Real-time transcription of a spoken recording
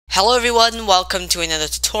Hello everyone, welcome to another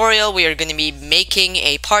tutorial. We are going to be making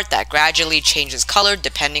a part that gradually changes color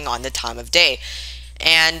depending on the time of day.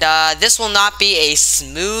 And this will not be a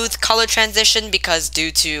smooth color transition because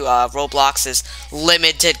due to Roblox's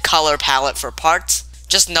limited color palette for parts.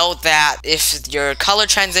 Just note that if your color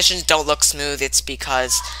transitions don't look smooth, it's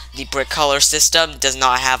because the brick color system does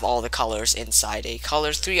not have all the colors inside a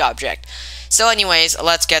color 3 object. So anyways,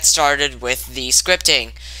 let's get started with the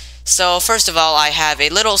scripting. So first of all, I have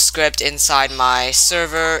a little script inside my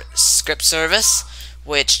server script service,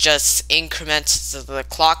 which just increments the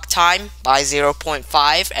clock time by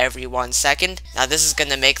 0.5 every 1 second. Now this is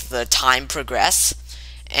going to make the time progress.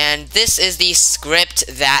 And this is the script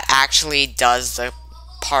that actually does the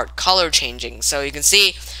part color changing. So you can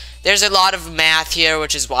see there's a lot of math here,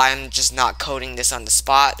 which is why I'm just not coding this on the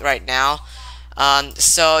spot right now.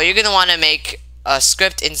 So you're going to want to make a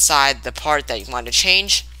script inside the part that you want to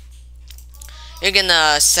change. You're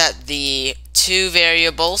gonna set the two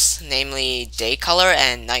variables, namely day color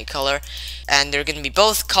and night color, and they're gonna be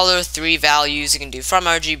both color 3 values. You can do from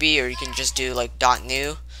RGB, or you can just do like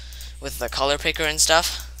 .new with the color picker and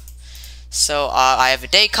stuff. So I have a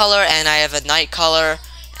day color and I have a night color,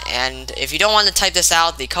 and if you don't want to type this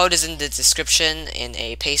out, the code is in the description in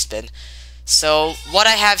a paste bin. So what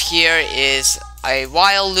I have here is a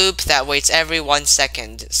while loop that waits every 1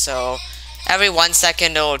 second. So every 1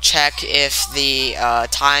 second it will check if the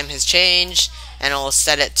time has changed, and it will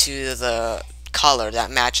set it to the color that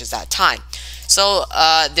matches that time. So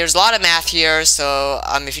there's a lot of math here, so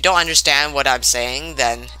if you don't understand what I'm saying,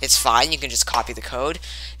 then it's fine, you can just copy the code.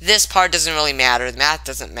 This part doesn't really matter, the math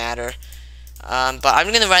doesn't matter, but I'm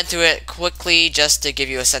going to run through it quickly just to give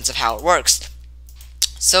you a sense of how it works.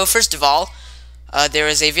 So first of all, there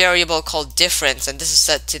is a variable called difference, and this is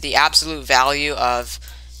set to the absolute value of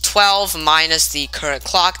 12 minus the current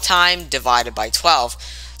clock time divided by 12.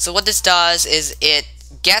 So what this does is it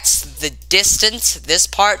gets the distance, this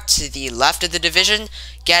part to the left of the division,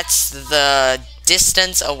 gets the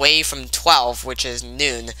distance away from 12, which is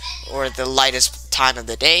noon, or the lightest time of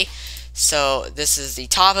the day. So this is the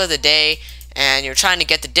top of the day, and you're trying to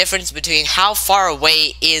get the difference between how far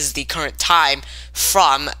away is the current time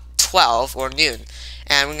from 12 or noon.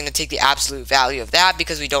 And we're going to take the absolute value of that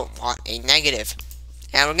because we don't want a negative.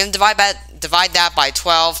 And we're going to divide that by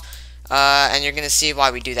 12, and you're going to see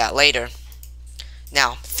why we do that later.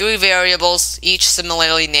 Now, 3 variables, each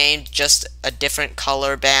similarly named, just a different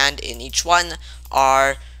color band in each one,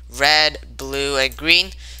 are red, blue, and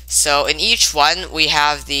green. So in each one, we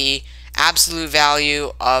have the absolute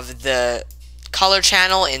value of the color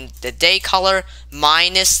channel in the day color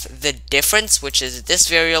minus the difference, which is this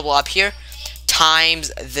variable up here, times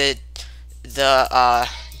the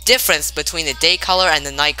difference between the day color and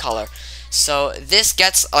the night color. So this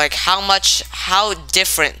gets like how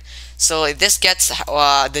different. So like this gets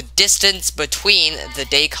the distance between the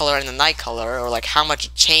day color and the night color, or like how much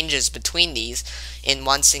it changes between these in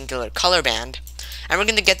one singular color band. And we're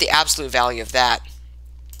going to get the absolute value of that.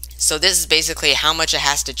 So this is basically how much it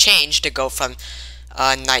has to change to go from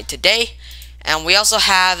night to day. And we also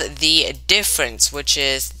have the difference, which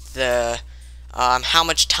is the how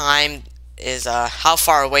much time is how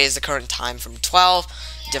far away is the current time from 12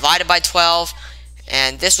 divided by 12,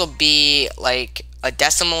 and this will be like a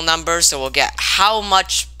decimal number, so we'll get how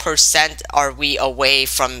much percent are we away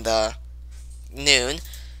from the noon,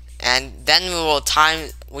 and then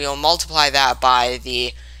we will multiply that by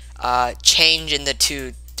the change in the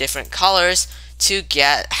two different colors to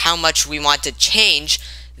get how much we want to change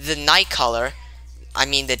the night color,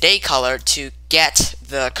 the day color, to get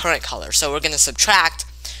the current color. So we're going to subtract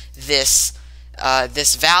this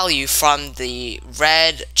value from the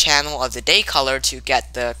red channel of the day color to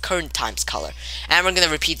get the current times color. And we're going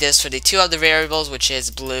to repeat this for the 2 other variables, which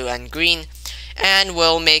is blue and green, and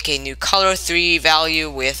we'll make a new color 3 value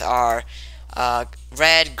with our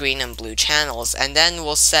red, green, and blue channels. And then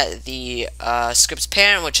we'll set the script's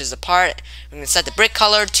parent, which is the part. We're going to set the brick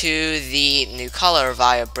color to the new color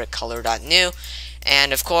via brickcolor.new.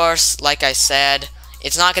 And of course, like I said,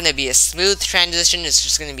 it's not going to be a smooth transition, it's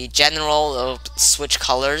just going to be general. It'll switch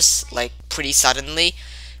colors like pretty suddenly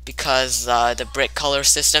because the brick color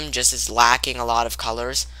system just is lacking a lot of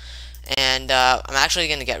colors. And I'm actually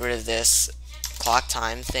going to get rid of this clock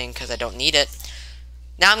time thing because I don't need it.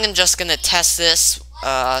 Now I'm just going to test this,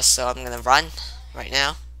 so I'm going to run right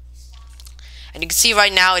now. And you can see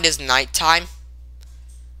right now it is nighttime.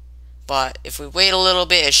 But if we wait a little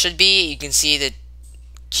bit, it should be, you can see the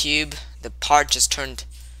cube, the part just turned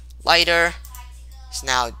lighter. It's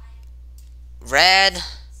now red,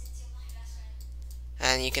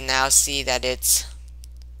 and you can now see that it's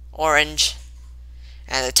orange.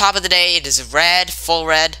 And at the top of the day, it is red, full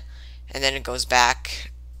red, and then it goes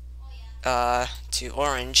back to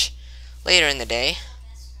orange later in the day.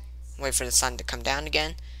 Wait for the sun to come down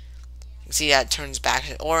again. You can see that it turns back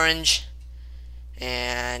to orange,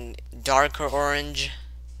 and darker orange,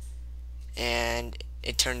 and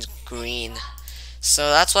it turns green. So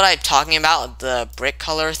that's what I'm talking about, the brick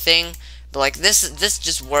color thing. But like this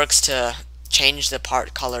just works to change the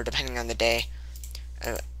part color depending on the day,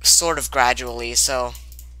 sort of gradually. So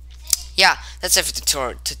yeah, that's it for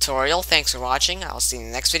the tutorial. Thanks for watching. I'll see you in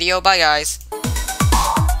the next video. Bye guys.